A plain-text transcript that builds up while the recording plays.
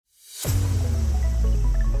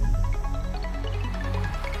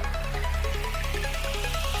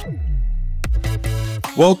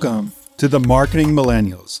Welcome to the Marketing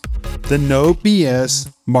Millennials, the No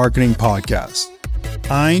BS Marketing Podcast.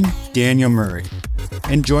 I'm Daniel Murray,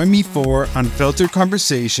 and join me for unfiltered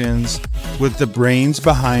conversations with the brains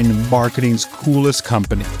behind marketing's coolest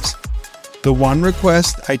companies. The one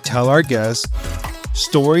request I tell our guests,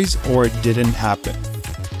 stories or it didn't happen.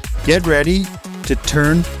 Get ready to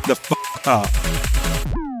turn the up.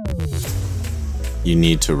 You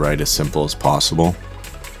need to write as simple as possible.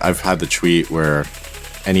 I've had the tweet where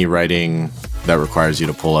any writing that requires you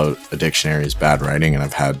to pull out a dictionary is bad writing, and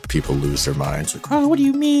I've had people lose their minds. Like, oh, what do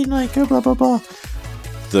you mean? Like, blah, blah, blah.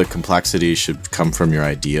 The complexity should come from your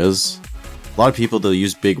ideas. A lot of people, they'll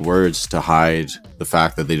use big words to hide the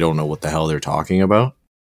fact that they don't know what the hell they're talking about.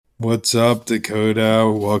 What's up, Dakota?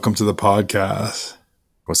 Welcome to the podcast.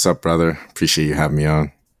 What's up, brother? Appreciate you having me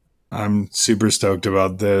on. I'm super stoked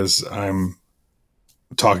about this. I'm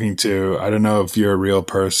talking to, I don't know if you're a real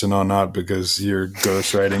person or not because you're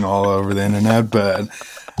ghostwriting all over the internet, but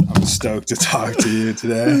I'm stoked to talk to you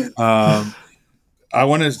today. I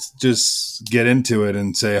want to just get into it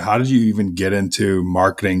and say, how did you even get into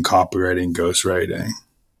marketing, copywriting, ghostwriting?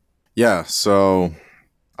 Yeah, so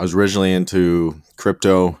I was originally into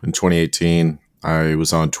crypto in 2018. I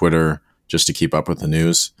was on Twitter just to keep up with the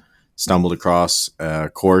news. Stumbled across a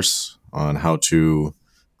course on how to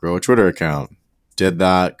grow a Twitter account. Did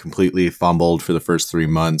that, completely fumbled for the first 3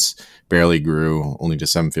 months, barely grew, only to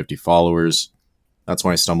 750 followers. That's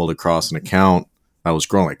when I stumbled across an account that was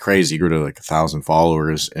growing like crazy, grew to like 1,000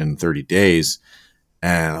 followers in 30 days.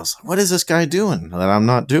 And I was like, what is this guy doing that I'm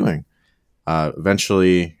not doing?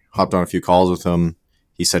 Eventually hopped on a few calls with him.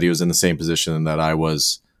 He said he was in the same position that I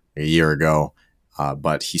was a year ago,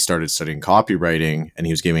 but he started studying copywriting and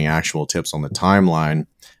he was giving actual tips on the timeline,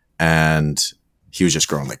 and he was just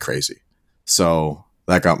growing like crazy. So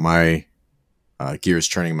that got my gears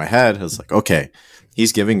turning in my head. I was like, okay,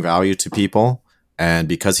 he's giving value to people. And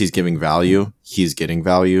because he's giving value, he's getting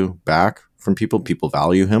value back from people. People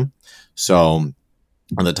value him. So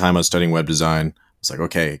at the time I was studying web design, I was like,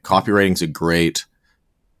 okay, copywriting is a great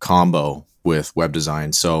combo with web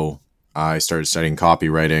design. So I started studying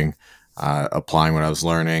copywriting, applying what I was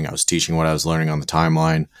learning. I was teaching what I was learning on the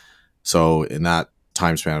timeline. So in that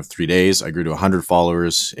time span of 3 days, I grew to 100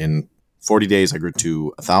 followers. In 40 days, I grew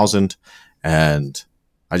to 1,000, and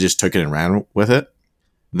I just took it and ran with it.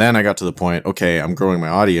 Then I got to the point, okay, I'm growing my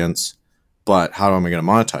audience, but how am I going to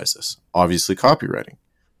monetize this? Obviously, copywriting.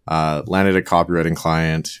 Landed a copywriting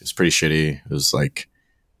client. It was pretty shitty. It was like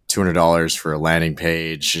 $200 for a landing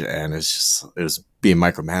page, and it was being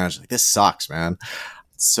micromanaged. Like, this sucks, man.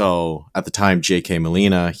 So at the time, J.K.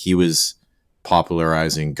 Molina, he was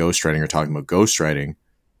popularizing ghostwriting or talking about ghostwriting.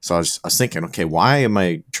 So I was thinking, okay, why am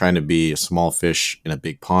I trying to be a small fish in a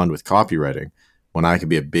big pond with copywriting when I could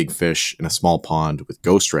be a big fish in a small pond with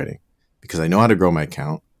ghostwriting? Because I know how to grow my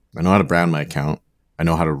account. I know how to brand my account. I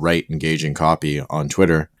know how to write engaging copy on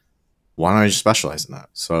Twitter. Why don't I just specialize in that?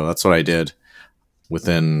 So that's what I did.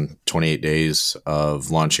 Within 28 days of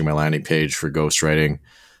launching my landing page for ghostwriting,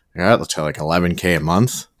 I got to like 11K a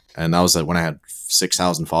month. And that was like when I had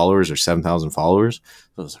 6,000 followers or 7,000 followers.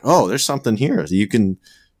 So I was like, oh, there's something here. You can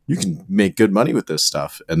make good money with this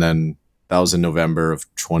stuff. And then that was in November of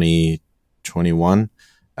 2021.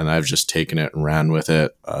 And I've just taken it and ran with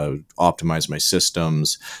it, optimized my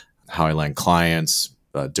systems, how I land clients,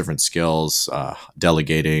 different skills,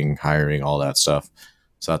 delegating, hiring, all that stuff.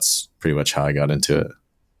 So that's pretty much how I got into it.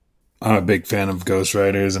 I'm a big fan of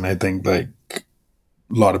ghostwriters, and I think like a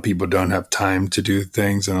lot of people don't have time to do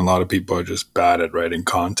things, and a lot of people are just bad at writing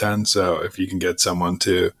content. So if you can get someone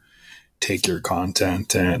to take your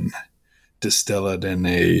content and distill it in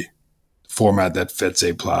a format that fits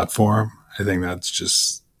a platform, I think that's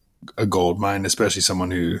just a gold mine, especially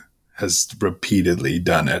someone who has repeatedly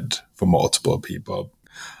done it for multiple people.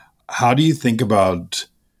 How do you think about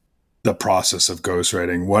the process of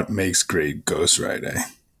ghostwriting? What makes great ghostwriting?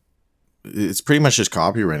 It's pretty much just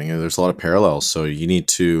copywriting. There's a lot of parallels. So you need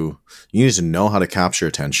to know how to capture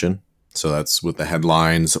attention. So that's with the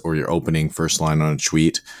headlines or your opening first line on a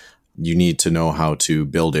tweet. You need to know how to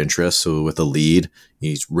build interest. So with a lead,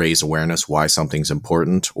 you need to raise awareness why something's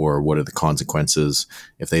important, or what are the consequences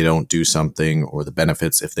if they don't do something, or the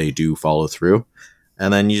benefits if they do follow through.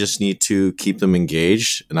 And then you just need to keep them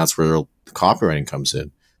engaged. And that's where the copywriting comes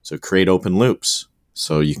in. So create open loops.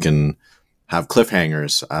 So you can have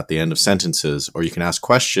cliffhangers at the end of sentences, or you can ask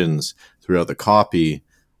questions throughout the copy.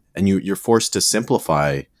 And you're forced to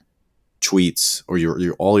simplify tweets or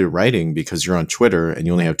your all your writing because you're on Twitter and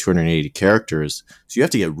you only have 280 characters. So you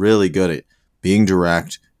have to get really good at being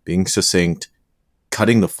direct, being succinct,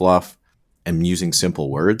 cutting the fluff, and using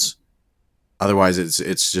simple words. Otherwise,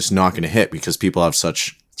 it's just not going to hit because people have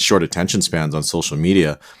such short attention spans on social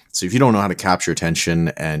media. So if you don't know how to capture attention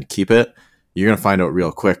and keep it, you're going to find out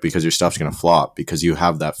real quick because your stuff's going to flop because you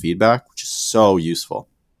have that feedback, which is so useful.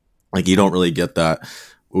 Like you don't really get that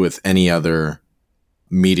with any other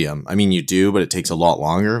medium. I mean, you do, but it takes a lot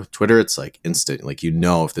longer. With Twitter, it's like instant. Like you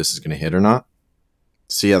know if this is going to hit or not.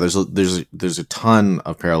 So yeah, there's a ton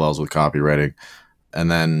of parallels with copywriting. And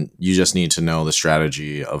then you just need to know the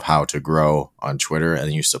strategy of how to grow on Twitter,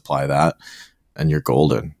 and you supply that, and you're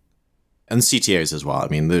golden. And CTAs as well. I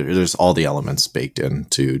mean, there's all the elements baked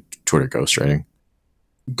into Twitter ghostwriting.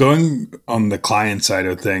 Going on the client side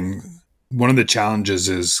of things, one of the challenges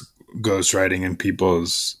is ghostwriting, and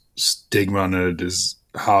people's stigma on it is,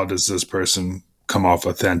 how does this person come off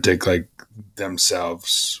authentic, like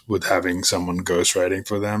themselves, with having someone ghostwriting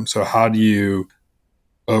for them? So how do you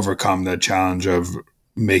overcome that challenge of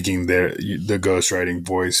making the ghostwriting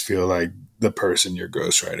voice feel like the person you're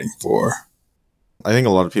ghostwriting for? I think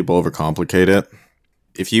a lot of people overcomplicate it.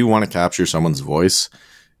 If you want to capture someone's voice,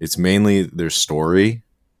 it's mainly their story.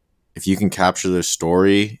 If you can capture their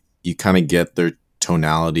story, you kind of get their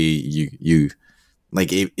tonality. You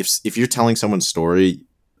like if you're telling someone's story,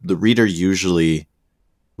 the reader usually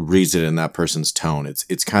reads it in that person's tone.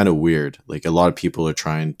 It's kind of weird. Like a lot of people are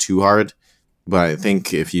trying too hard. But I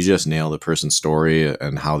think if you just nail the person's story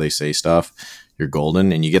and how they say stuff, you're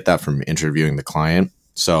golden. And you get that from interviewing the client.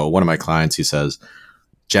 So one of my clients, he says,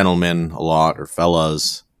 gentlemen a lot, or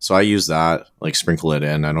fellas. So I use that, like sprinkle it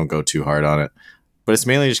in. I don't go too hard on it. But it's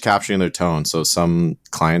mainly just capturing their tone. So some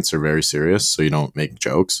clients are very serious, so you don't make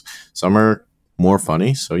jokes. Some are more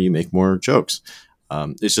funny, so you make more jokes.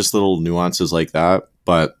 It's just little nuances like that.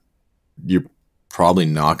 But you're probably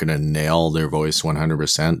not going to nail their voice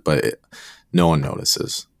 100%, but no one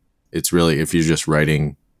notices. It's really, if you're just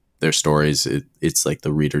writing their stories, it's like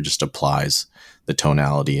the reader just applies the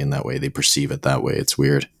tonality in that way. They perceive it that way. It's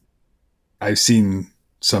weird. I've seen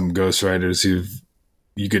some ghostwriters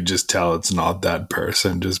you could just tell it's not that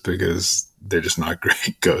person just because they're just not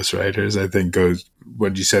great ghostwriters. I think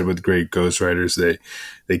what you said with great ghostwriters,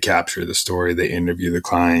 they capture the story, they interview the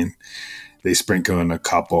client, they sprinkle in a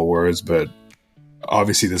couple words, but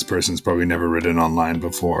obviously this person's probably never written online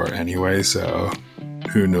before anyway, so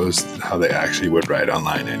who knows how they actually would write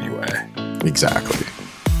online anyway. Exactly.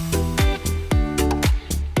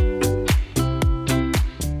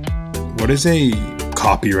 What is a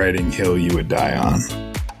copywriting hill you would die on?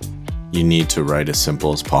 You need to write as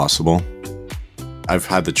simple as possible. I've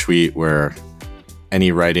had the tweet where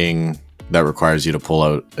any writing that requires you to pull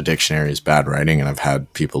out a dictionary is bad writing, and I've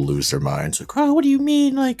had people lose their minds. Like, oh, what do you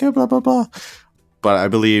mean? Like, blah, blah, blah. But I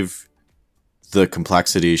believe the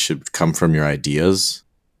complexity should come from your ideas.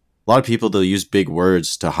 A lot of people, they'll use big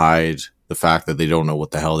words to hide the fact that they don't know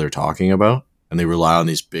what the hell they're talking about. And they rely on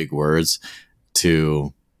these big words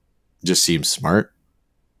to just seem smart.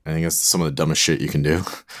 I think that's some of the dumbest shit you can do.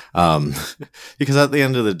 Because at the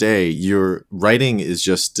end of the day, your writing is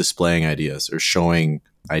just displaying ideas or showing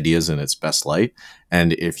ideas in its best light.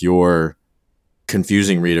 And if you're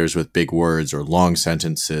confusing readers with big words or long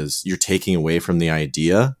sentences, you're taking away from the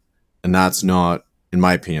idea. And that's not, in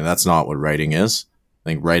my opinion, that's not what writing is. I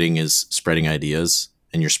think writing is spreading ideas,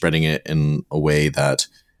 and you're spreading it in a way that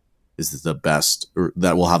is the best, or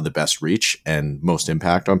that will have the best reach and most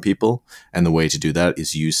impact on people. And the way to do that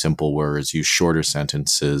is use simple words, use shorter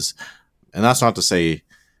sentences. And that's not to say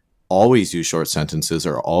always use short sentences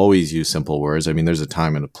or always use simple words. I mean, there's a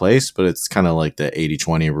time and a place, but it's kind of like the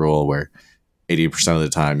 80-20 rule where 80% of the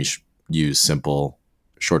time you should use simple,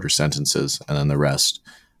 shorter sentences, and then the rest,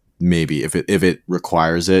 maybe if it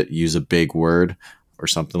requires it, use a big word or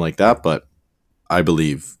something like that. But I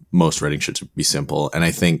believe most writing should be simple. And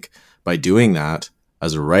I think by doing that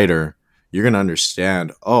as a writer, you're going to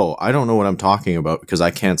understand, oh, I don't know what I'm talking about because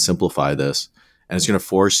I can't simplify this. And it's going to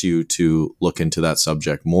force you to look into that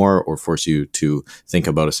subject more, or force you to think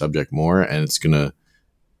about a subject more. And it's going to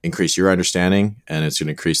increase your understanding, and it's going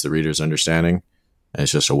to increase the reader's understanding. And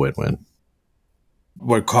it's just a win-win.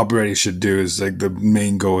 What copywriting should do is, like, the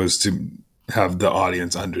main goal is to have the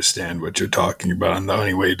audience understand what you're talking about. And the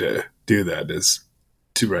only way to do that is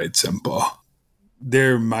to write simple.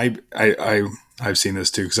 I've seen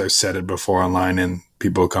this too, because I've said it before online, and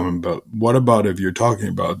people come about, what about if you're talking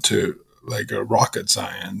about to like a rocket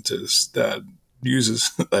scientist that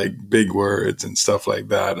uses like big words and stuff like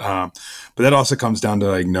that. But that also comes down to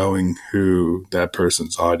like knowing who that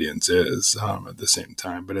person's audience is at the same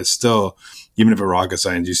time. But it's still, even if a rocket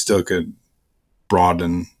science, you still could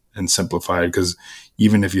broaden and simplify it, because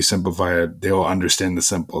even if you simplify it, they'll understand the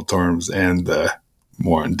simple terms and the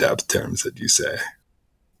more in-depth terms that you say.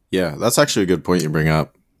 Yeah, that's actually a good point you bring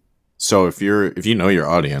up. So if you know your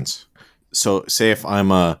audience, so say if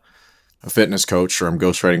I'm a fitness coach or I'm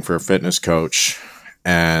ghostwriting for a fitness coach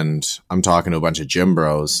and I'm talking to a bunch of gym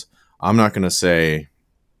bros, I'm not going to say,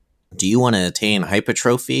 do you want to attain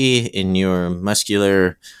hypertrophy in your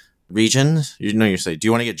muscular region? You say, do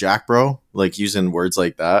you want to get jack, bro? Like using words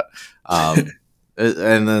like that.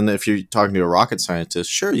 And then if you're talking to a rocket scientist,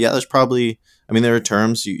 sure, yeah, there's probably, I mean, there are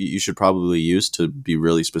terms you should probably use to be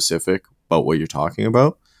really specific about what you're talking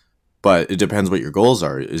about, but it depends what your goals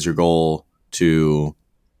are. Is your goal to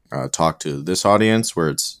talk to this audience where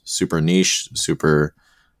it's super niche, super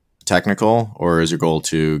technical, or is your goal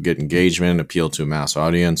to get engagement, appeal to a mass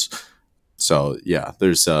audience? So yeah,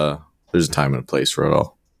 there's a time and a place for it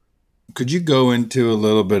all. Could you go into a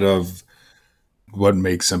little bit of what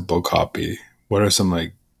makes simple copy? What are some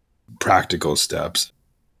like practical steps?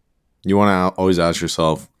 You want to always ask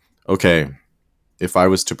yourself, okay, if I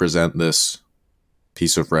was to present this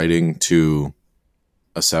piece of writing to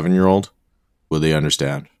a 7-year-old, would they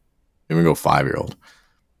understand? Even go 5-year-old.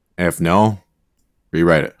 And if no,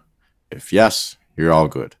 rewrite it. If yes, you're all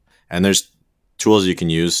good. And there's tools you can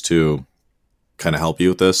use to kind of help you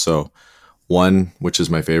with this. So one, which is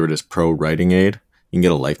my favorite, is Pro Writing Aid. You can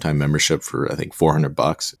get a lifetime membership for I think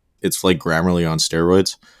 $400. It's like Grammarly on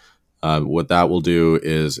steroids. What that will do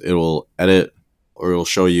is it will edit, or it will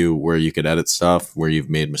show you where you could edit stuff, where you've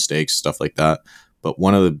made mistakes, stuff like that. But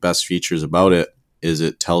one of the best features about it is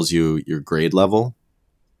it tells you your grade level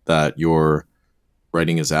that your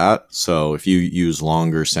writing is at. So if you use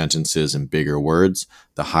longer sentences and bigger words,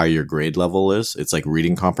 the higher your grade level is. It's like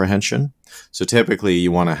reading comprehension. So typically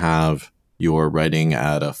you want to have your writing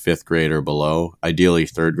at a 5th grade or below, ideally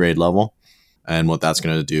 3rd grade level. And what that's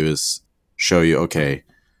going to do is show you, okay,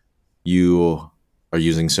 you are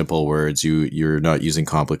using simple words, you're not using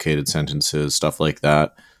complicated sentences, stuff like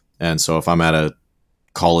that. And so if I'm at a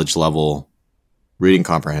college level reading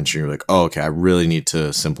comprehension, you're like, oh, okay, I really need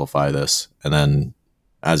to simplify this. And then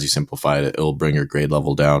as you simplify it, it'll bring your grade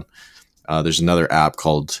level down. There's another app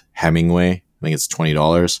called Hemingway. I think it's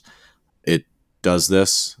 $20. It does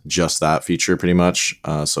this, just that feature pretty much.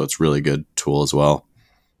 So it's a really good tool as well.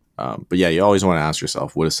 But yeah, you always want to ask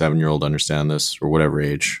yourself, would a 7-year-old understand this, or whatever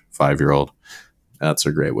age, 5-year-old? That's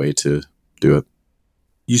a great way to do it.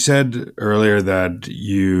 You said earlier that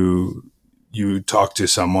you talked to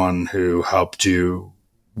someone who helped you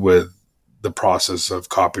with the process of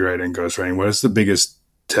copywriting, ghostwriting. What is the biggest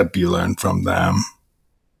tip you learned from them?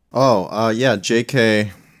 Oh, yeah,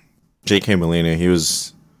 JK Molina,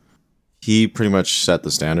 he pretty much set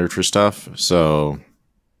the standard for stuff. So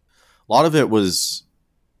a lot of it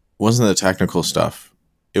wasn't the technical stuff.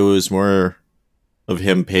 It was more of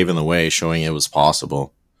him paving the way, showing it was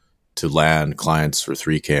possible to land clients for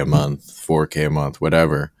 $3K a month, $4K a month,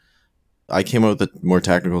 whatever. I came up with the more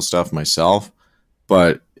technical stuff myself,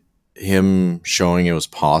 but him showing it was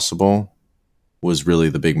possible was really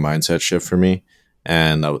the big mindset shift for me.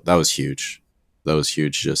 And that was huge. That was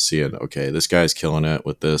huge, just seeing, okay, this guy's killing it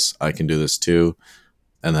with this. I can do this too.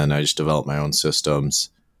 And then I just developed my own systems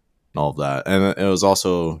and all of that. And it was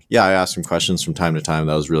also, yeah, I asked him questions from time to time.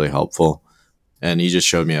 That was really helpful. And he just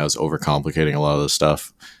showed me I was overcomplicating a lot of this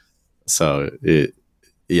stuff. So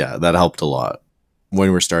that helped a lot.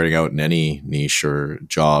 When we're starting out in any niche or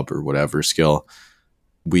job or whatever skill,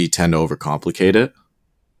 we tend to overcomplicate it.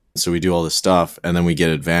 So we do all this stuff and then we get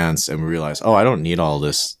advanced and we realize, oh, I don't need all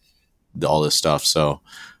this stuff. So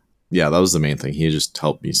yeah, that was the main thing. He just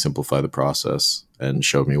helped me simplify the process and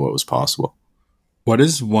showed me what was possible. What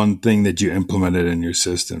is one thing that you implemented in your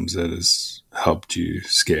systems that has helped you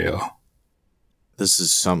scale? This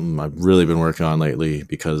is something I've really been working on lately,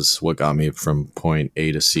 because what got me from point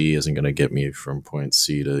A to C isn't going to get me from point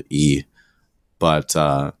C to E. But,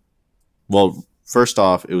 well, first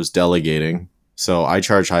off, it was delegating. So I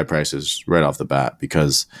charge high prices right off the bat,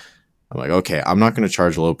 because I'm like, okay, I'm not going to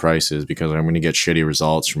charge low prices because I'm going to get shitty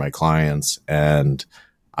results for my clients, and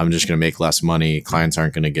I'm just going to make less money. Clients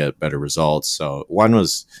aren't going to get better results. So one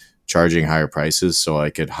was charging higher prices so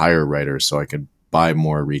I could hire writers, so I could buy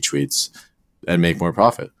more retweets and make more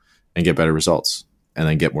profit and get better results, and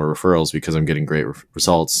then get more referrals because I'm getting great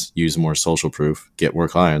results, use more social proof, get more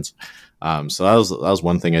clients. So that was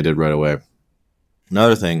one thing I did right away.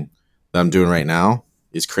 Another thing that I'm doing right now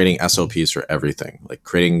is creating SOPs for everything, like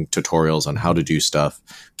creating tutorials on how to do stuff.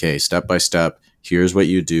 Okay, step by step, here's what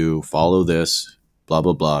you do, follow this, blah,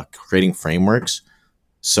 blah, blah. Creating frameworks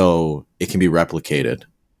so it can be replicated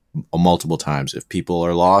multiple times. If people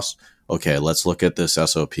are lost, okay, let's look at this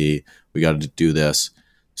SOP. We got to do this.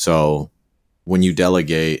 So when you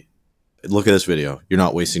delegate, look at this video. You're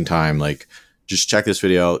not wasting time like just check this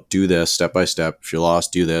video out, do this step by step. If you're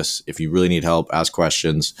lost, do this. If you really need help, ask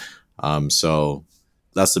questions. So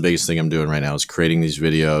that's the biggest thing I'm doing right now is creating these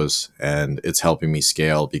videos, and it's helping me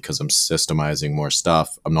scale because I'm systemizing more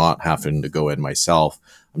stuff. I'm not having to go in myself.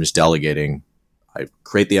 I'm just delegating. I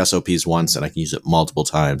create the SOPs once and I can use it multiple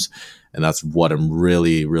times. And that's what I'm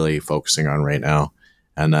really, really focusing on right now.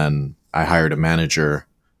 And then I hired a manager,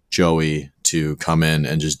 Joey, to come in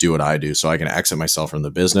and just do what I do. So I can exit myself from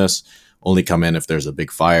the business, only come in if there's a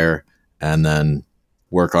big fire, and then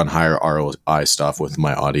work on higher ROI stuff with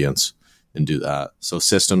my audience and do that. So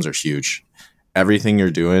systems are huge. Everything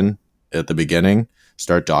you're doing at the beginning,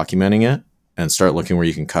 start documenting it and start looking where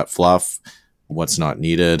you can cut fluff, what's not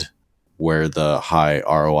needed, where the high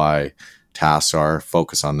ROI tasks are,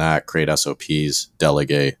 focus on that, create SOPs,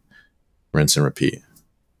 delegate, rinse and repeat.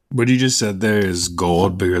 What you just said there is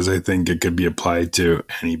gold because I think it could be applied to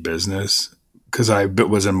any business. Because I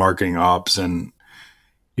was in marketing ops, and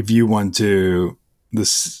if you want to,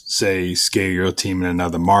 say, scale your team in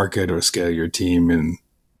another market or scale your team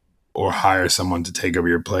or hire someone to take over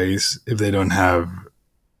your place, if they don't have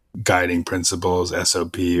guiding principles,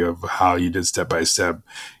 SOP of how you did step by step,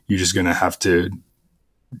 you're just going to have to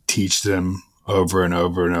teach them over and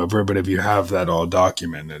over and over. But if you have that all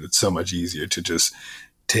documented, it's so much easier to just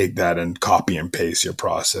take that and copy and paste your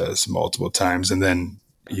process multiple times. And then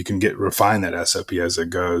you can refine that SOP as it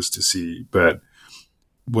goes to see. But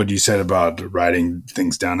what you said about writing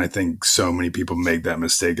things down, I think so many people make that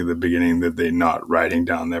mistake at the beginning that they're not writing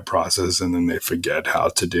down their process and then they forget how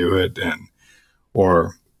to do it.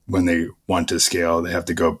 Or when they want to scale, they have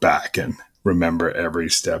to go back and remember every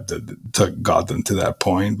step that got them to that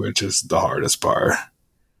point, which is the hardest part.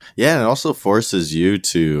 Yeah, and it also forces you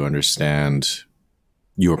to understand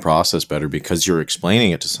your process better because you're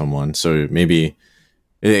explaining it to someone. So maybe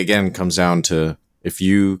it again comes down to, if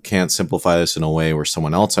you can't simplify this in a way where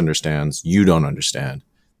someone else understands, you don't understand.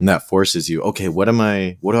 And that forces you, okay, what do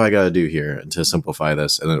I got to do here to simplify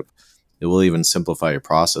this? And it will even simplify your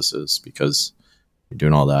processes because you're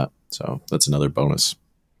doing all that. So that's another bonus.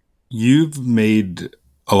 You've made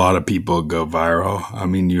a lot of people go viral. I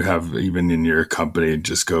mean, you have even in your company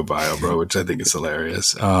just go viral, bro, which I think is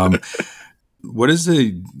hilarious. What is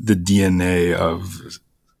the DNA of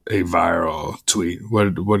a viral tweet?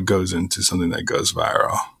 What goes into something that goes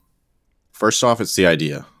viral? First off, it's the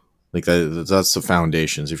idea. Like that's the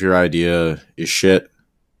foundations. If your idea is shit,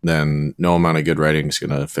 then no amount of good writing is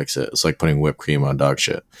going to fix it. It's like putting whipped cream on dog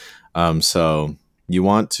shit. So you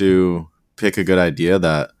want to pick a good idea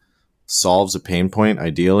that solves a pain point,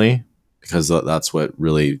 ideally, because that's what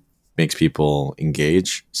really makes people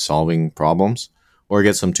engage, solving problems, or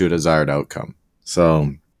gets them to a desired outcome.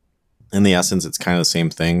 So in the essence, it's kind of the same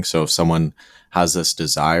thing. So if someone has this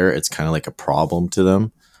desire, it's kind of like a problem to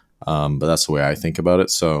them. But that's the way I think about it.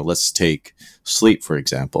 So let's take sleep, for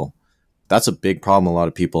example. That's a big problem a lot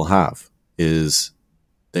of people have, is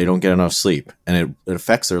they don't get enough sleep. And it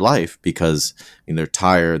affects their life because they're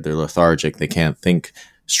tired, they're lethargic, they can't think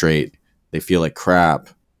straight, they feel like crap,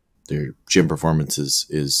 their gym performance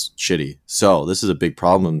is shitty. So this is a big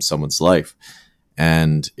problem in someone's life.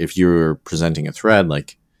 And if you're presenting a thread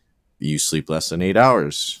like, you sleep less than 8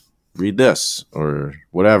 hours, read this, or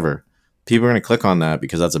whatever, people are going to click on that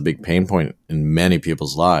because that's a big pain point in many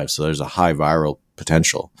people's lives. So there's a high viral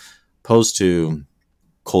potential. Opposed to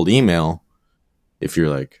cold email, if you're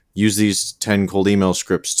like, use these 10 cold email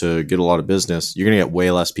scripts to get a lot of business, you're going to get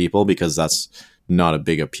way less people because that's not a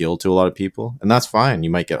big appeal to a lot of people. And that's fine. You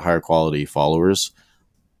might get higher quality followers,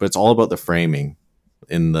 but it's all about the framing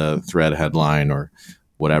in the thread headline or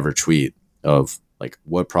whatever tweet of like,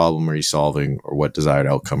 what problem are you solving or what desired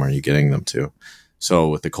outcome are you getting them to? So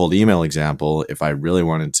with the cold email example, if I really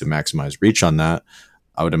wanted to maximize reach on that,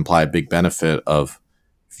 I would imply a big benefit of,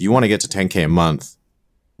 if you want to get to 10K a month,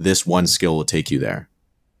 this one skill will take you there.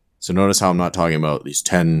 So notice how I'm not talking about these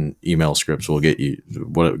 10 email scripts will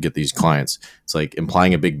get these clients. It's like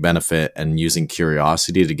implying a big benefit and using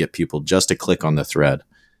curiosity to get people just to click on the thread.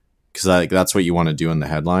 Because that's what you want to do in the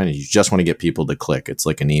headline. You just want to get people to click. It's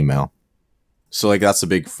like an email. So like that's the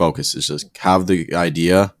big focus, is just have the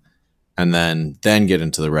idea and then get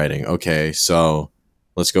into the writing. Okay, so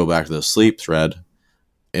let's go back to the sleep thread.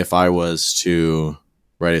 If I was to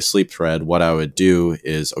write a sleep thread, what I would do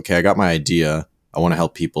is, okay, I got my idea. I want to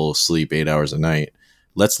help people sleep 8 hours a night.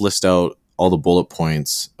 Let's list out all the bullet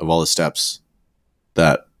points of all the steps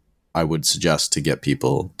that I would suggest to get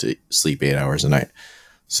people to sleep 8 hours a night.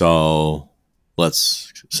 So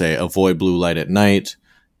let's say avoid blue light at night,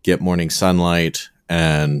 get morning sunlight,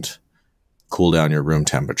 and cool down your room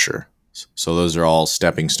temperature. So those are all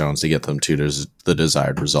stepping stones to get them to the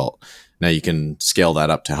desired result. Now you can scale that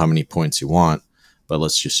up to how many points you want, but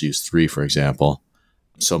let's just use 3, for example.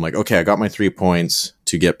 So I'm like, okay, I got my 3 points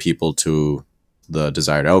to get people to the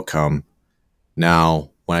desired outcome.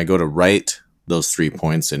 Now, when I go to write those 3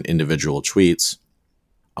 points in individual tweets,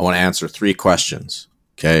 I want to answer 3 questions.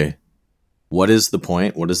 Okay. What is the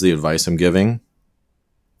point? What is the advice I'm giving?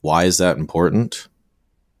 Why is that important?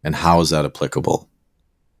 And how is that applicable?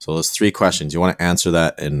 So those 3 questions, you want to answer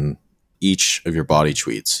that in each of your body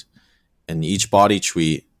tweets. And each body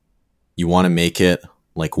tweet, you want to make it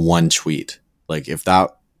like one tweet. Like if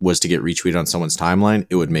that was to get retweeted on someone's timeline,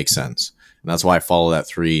 it would make sense. And that's why I follow that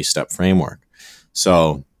 3-step framework.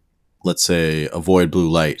 So let's say avoid blue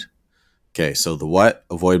light. Okay, so the what?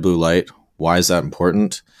 Avoid blue light. Why is that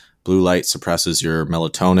important? Blue light suppresses your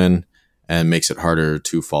melatonin and makes it harder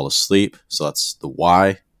to fall asleep. So that's the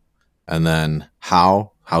why. And then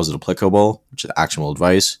how? How is it applicable? Which is actionable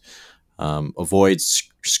advice. Avoid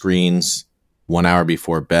screens 1 hour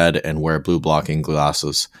before bed and wear blue blocking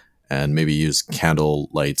glasses and maybe use candle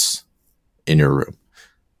lights in your room.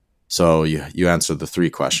 So you answer the 3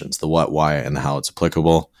 questions, the what, why, and the how it's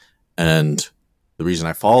applicable. And the reason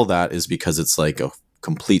I follow that is because it's like a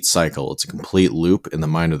complete cycle. It's a complete loop in the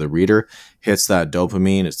mind of the reader, hits that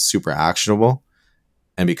dopamine. It's super actionable.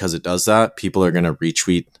 And because it does that, people are going to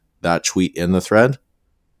retweet that tweet in the thread.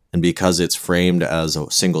 And because it's framed as a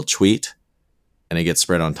single tweet and it gets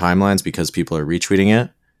spread on timelines because people are retweeting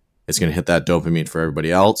it, it's going to hit that dopamine for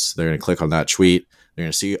everybody else. They're going to click on that tweet. They're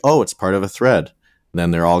going to see, oh, it's part of a thread. And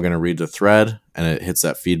then they're all going to read the thread and it hits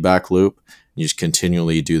that feedback loop. You just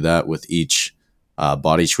continually do that with each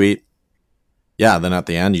body tweet. Yeah, then at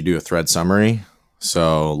the end, you do a thread summary.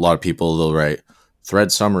 So a lot of people, they'll write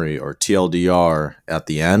thread summary or TLDR at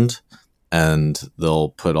the end, and they'll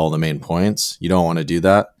put all the main points. You don't want to do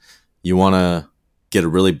that. You want to get a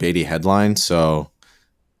really baity headline. So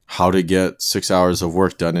how to get 6 hours of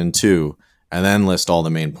work done in 2, and then list all the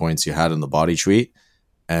main points you had in the body tweet.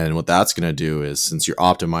 And what that's going to do is, since you're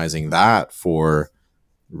optimizing that for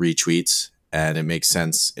retweets and it makes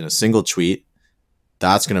sense in a single tweet,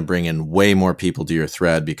 that's going to bring in way more people to your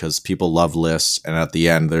thread because people love lists. And at the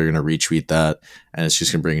end, they're going to retweet that. And it's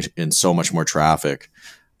just going to bring in so much more traffic.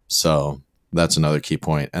 So that's another key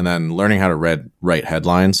point. And then learning how to write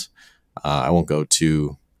headlines. I won't go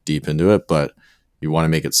too deep into it, but you want to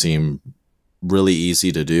make it seem really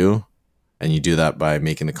easy to do. And you do that by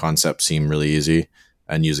making the concept seem really easy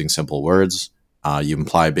and using simple words. You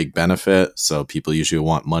imply a big benefit. So people usually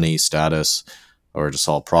want money, status, or to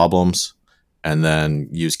solve problems. And then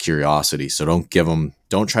use curiosity. So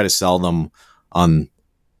don't try to sell them on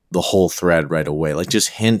the whole thread right away. Like just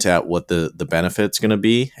hint at what the benefit's going to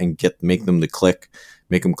be and make them click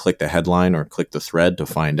the headline or click the thread to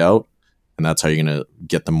find out. And that's how you're going to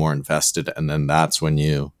get them more invested. And then that's when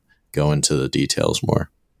you go into the details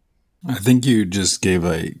more. I think you just gave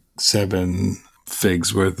like 7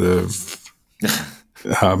 figs worth of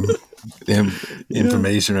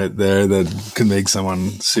information right there that could make someone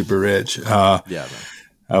super rich. Yeah,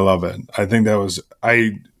 I love it. I think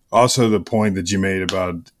also the point that you made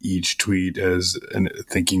about each tweet and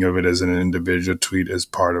thinking of it as an individual tweet as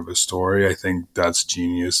part of a story. I think that's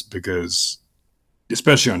genius because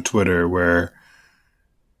especially on Twitter where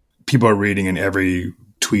people are reading and every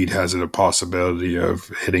tweet has a possibility of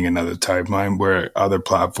hitting another timeline, where other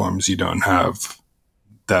platforms you don't have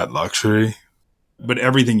that luxury. But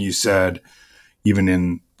everything you said,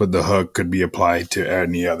 even with the hook, could be applied to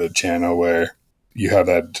any other channel where you have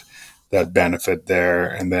that benefit there.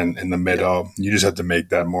 And then in the middle, you just have to make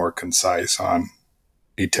that more concise on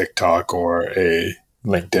a TikTok or a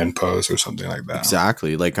LinkedIn post or something like that.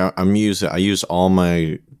 Exactly. Like I use all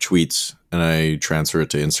my tweets and I transfer it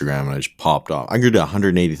to Instagram and I just popped off. I grew to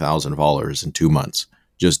 180,000 followers in 2 months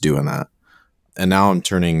just doing that. And now I'm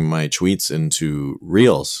turning my tweets into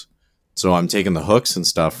reels. So I'm taking the hooks and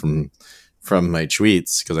stuff from my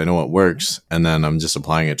tweets because I know it works. And then I'm just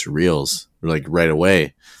applying it to reels like right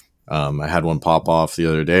away. I had one pop off the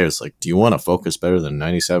other day. It's like, do you want to focus better than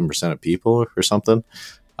 97% of people or something?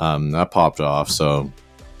 That popped off. So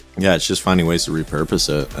yeah, it's just finding ways to repurpose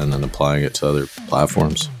it and then applying it to other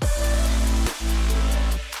platforms.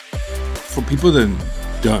 For people that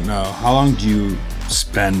don't know, how long do you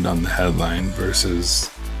spend on the headline versus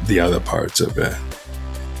the other parts of it?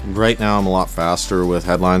 Right now, I'm a lot faster with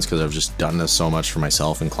headlines because I've just done this so much for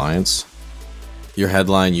myself and clients. Your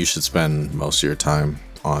headline, you should spend most of your time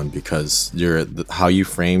on because how you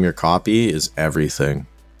frame your copy is everything.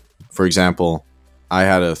 For example, I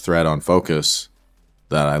had a thread on Focus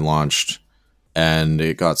that I launched and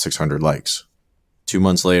it got 600 likes. 2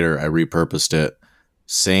 months later, I repurposed it.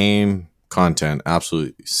 Same content,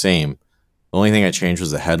 absolutely same. The only thing I changed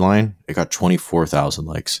was the headline. It got 24,000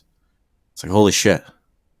 likes. It's like, holy shit.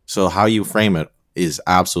 So how you frame it is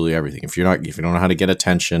absolutely everything. If you don't know how to get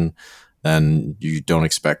attention, then you don't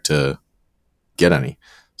expect to get any.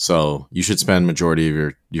 So you should spend majority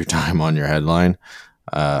of your time on your headline.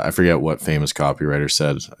 I forget what famous copywriter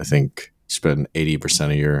said. I think you spend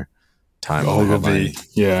 80% of your time on the headline. Ogilvy.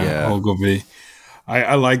 Yeah, Yeah, Ogilvy.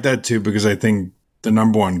 I like that too because I think the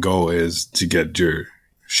number one goal is to get your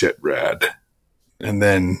shit read. And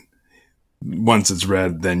then once it's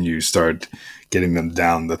read, then you start getting them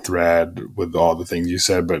down the thread with all the things you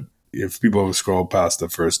said. But if people scroll past the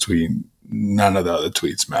first tweet, none of the other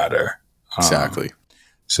tweets matter. exactly.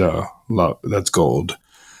 So that's gold.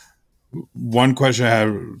 One question I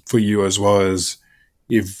have for you as well is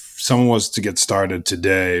if someone was to get started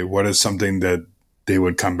today, what is something that they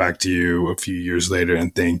would come back to you a few years later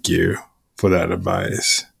and thank you for that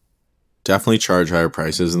advice? Definitely charge higher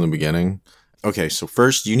prices in the beginning. Okay, so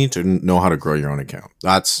first you need to know how to grow your own account.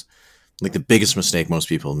 That's like the biggest mistake most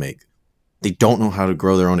people make. They don't know how to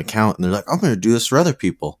grow their own account and they're like, I'm going to do this for other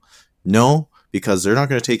people. No, because they're not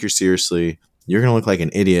going to take you seriously. You're going to look like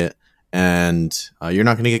an idiot and you're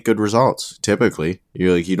not going to get good results. Typically,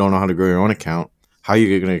 you don't know how to grow your own account. How are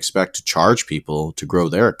you going to expect to charge people to grow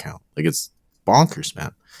their account? Like, it's bonkers,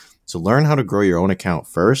 man. So learn how to grow your own account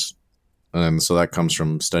first. And so that comes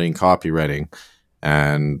from studying copywriting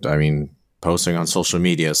and, I mean, posting on social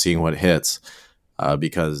media, seeing what hits.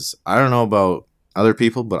 Because I don't know about other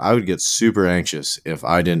people, but I would get super anxious if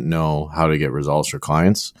I didn't know how to get results for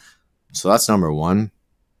clients. So that's number one.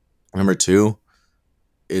 Number two,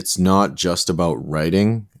 it's not just about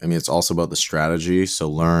writing. I mean, it's also about the strategy.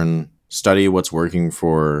 So study what's working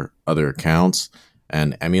for other accounts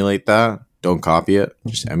and emulate that. Don't copy it,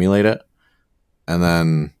 just emulate it. And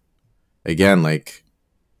then again, like,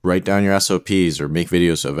 write down your SOPs or make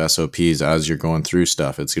videos of SOPs as you're going through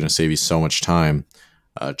stuff. It's going to save you so much time.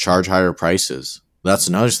 Charge higher prices. That's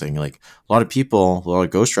another thing. Like, a lot of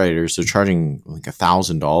ghostwriters, they're charging like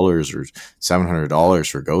 $1,000 or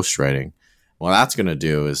 $700 for ghostwriting. What that's going to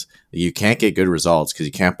do is you can't get good results because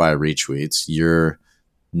you can't buy retweets. You're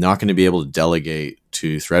not going to be able to delegate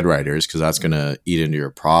to thread writers because that's going to eat into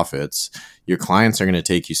your profits. Your clients are going to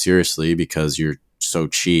take you seriously because you're so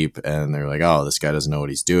cheap and they're like, oh, this guy doesn't know what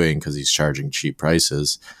he's doing because he's charging cheap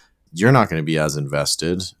prices. You're not going to be as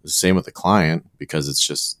invested. Same with the client because it's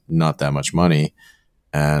just not that much money.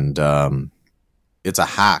 And it's a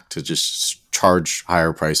hack to just charge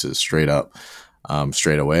higher prices straight up,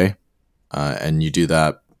 straight away. And you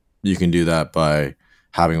can do that by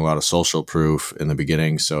having a lot of social proof in the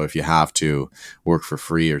beginning. So if you have to work for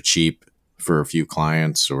free or cheap for a few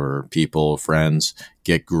clients or people, friends,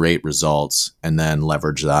 get great results, and then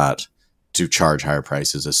leverage that to charge higher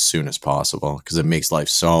prices as soon as possible because it makes life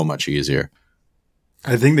so much easier.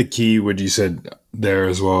 I think the key, what you said there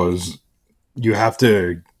as well, is you have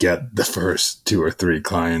to get the first 2 or 3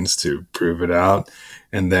 clients to prove it out,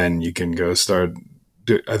 and then you can go start.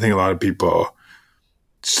 I think a lot of people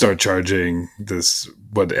start charging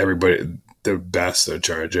what everybody, the best are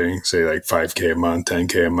charging, say like $5,000 a month,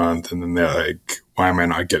 $10,000 a month, and then they're like, why am I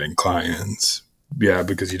not getting clients? Yeah,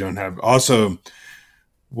 because you don't have. Also,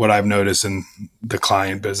 what I've noticed in the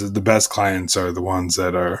client business, the best clients are the ones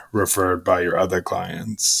that are referred by your other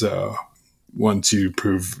clients. So once you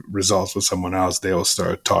prove results with someone else, they'll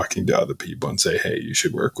start talking to other people and say, hey, you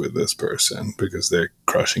should work with this person because they're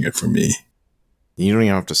crushing it for me. You don't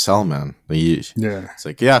even have to sell, man. Yeah. It's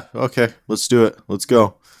like, yeah, okay, let's do it. Let's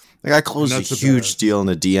go. Like, I closed a huge deal in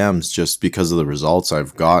the DMs just because of the results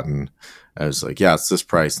I've gotten. I was like, yeah, it's this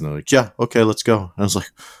price. And they're like, yeah, okay, let's go. And I was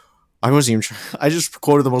like, I just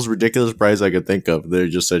quoted the most ridiculous price I could think of. They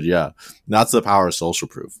just said, yeah. And that's the power of social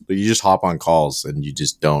proof. You just hop on calls and you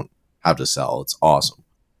just don't have to sell. It's awesome.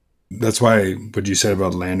 That's why what you said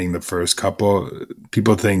about landing the first couple,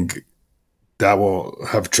 people think that will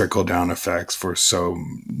have trickle down effects for so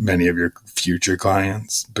many of your future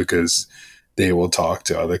clients because they will talk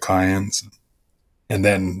to other clients. And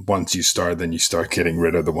then once you start, then you start getting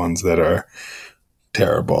rid of the ones that are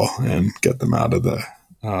terrible and get them out of the.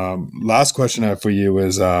 Last question I have for you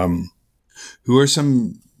is who are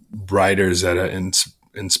some writers that have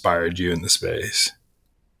inspired you in the space?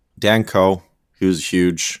 Dan Coe, he was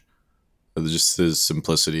huge. Just his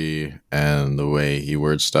simplicity and the way he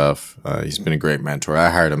words stuff. He's been a great mentor. I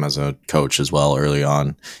hired him as a coach as well early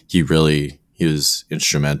on. He was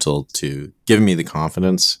instrumental to giving me the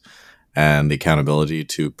confidence and the accountability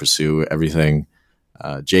to pursue everything.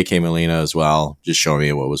 J.K. Molina as well, just showing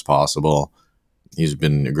me what was possible. He's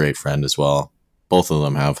been a great friend as well. Both of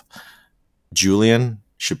them have. Julian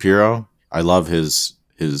Shapiro, I love his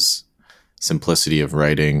simplicity of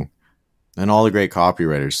writing, and all the great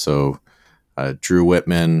copywriters. So Drew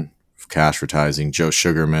Whitman, Cash Advertising, Joe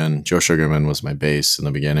Sugarman. Joe Sugarman was my base in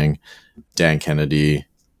the beginning. Dan Kennedy.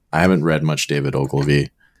 I haven't read much David Ogilvy,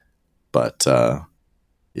 but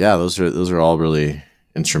yeah, those are all really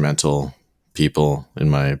instrumental people in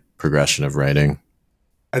my progression of writing.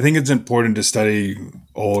 I think it's important to study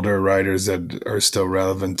older writers that are still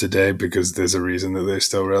relevant today, because there's a reason that they're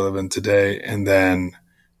still relevant today. And then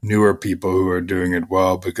newer people who are doing it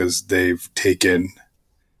well because they've taken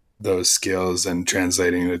those skills and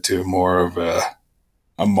translating it to more of a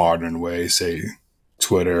modern way, say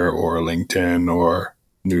Twitter or LinkedIn or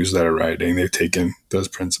newsletter writing. They've taken those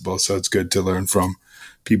principles. So it's good to learn from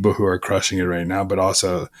people who are crushing it right now, but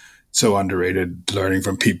also so underrated learning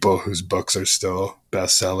from people whose books are still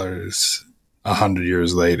bestsellers 100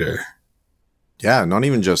 years later. Yeah, not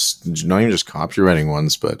even just copywriting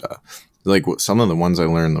ones, but like some of the ones I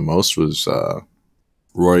learned the most was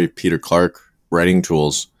Roy Peter Clark writing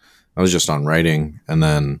tools. I was just on writing, and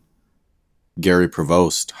then Gary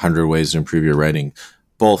Prevost, 100 Ways to Improve Your Writing.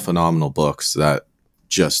 Both phenomenal books that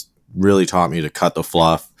just really taught me to cut the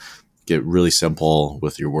fluff, get really simple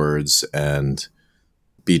with your words, and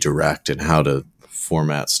be direct in how to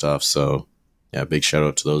format stuff. So yeah, big shout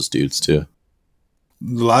out to those dudes too.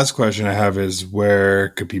 The last question I have is, where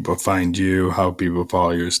could people find you? How people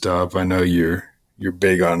follow your stuff? I know you're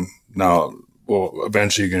big on now. Well,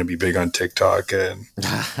 eventually you're going to be big on TikTok and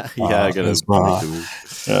yeah, I gotta.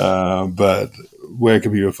 But where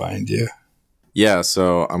can people find you? Yeah,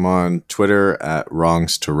 so I'm on Twitter at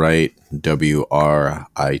Wrongs to Write, WRITE,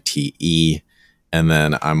 and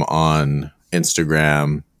then I'm on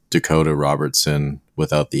Instagram, Dakota Robertson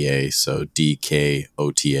without the A, so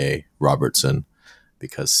DKOTA Robertson,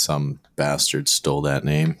 because some bastard stole that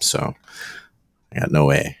name, so I got no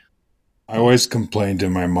A. I always complained to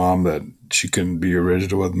my mom that she couldn't be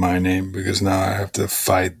original with my name, because now I have to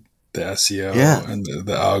fight the SEO and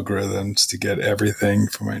the algorithms to get everything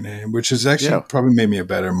for my name, which has actually probably made me a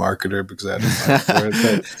better marketer, because I had to fight for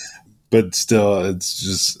it. But still, it's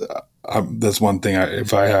just that's one thing.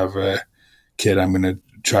 If I have a kid, I'm going to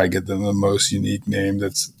try to get them the most unique name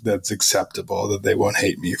that's acceptable, that they won't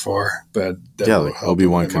hate me for. But like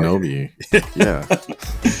Obi-Wan Kenobi. Yeah.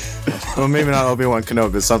 Well, maybe not Obi-Wan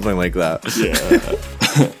Kenobi, but something like that.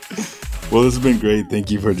 Yeah. Well, this has been great. Thank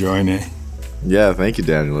you for joining. Yeah, thank you,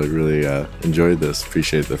 Daniel. I really enjoyed this.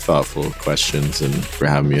 Appreciate the thoughtful questions and for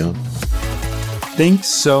having me on. Thanks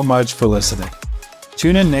so much for listening.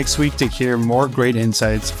 Tune in next week to hear more great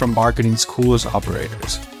insights from marketing's coolest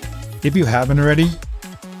operators. If you haven't already,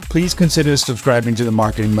 please consider subscribing to the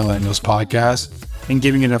Marketing Millennials podcast and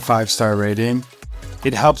giving it a 5-star rating.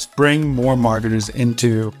 It helps bring more marketers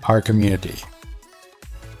into our community.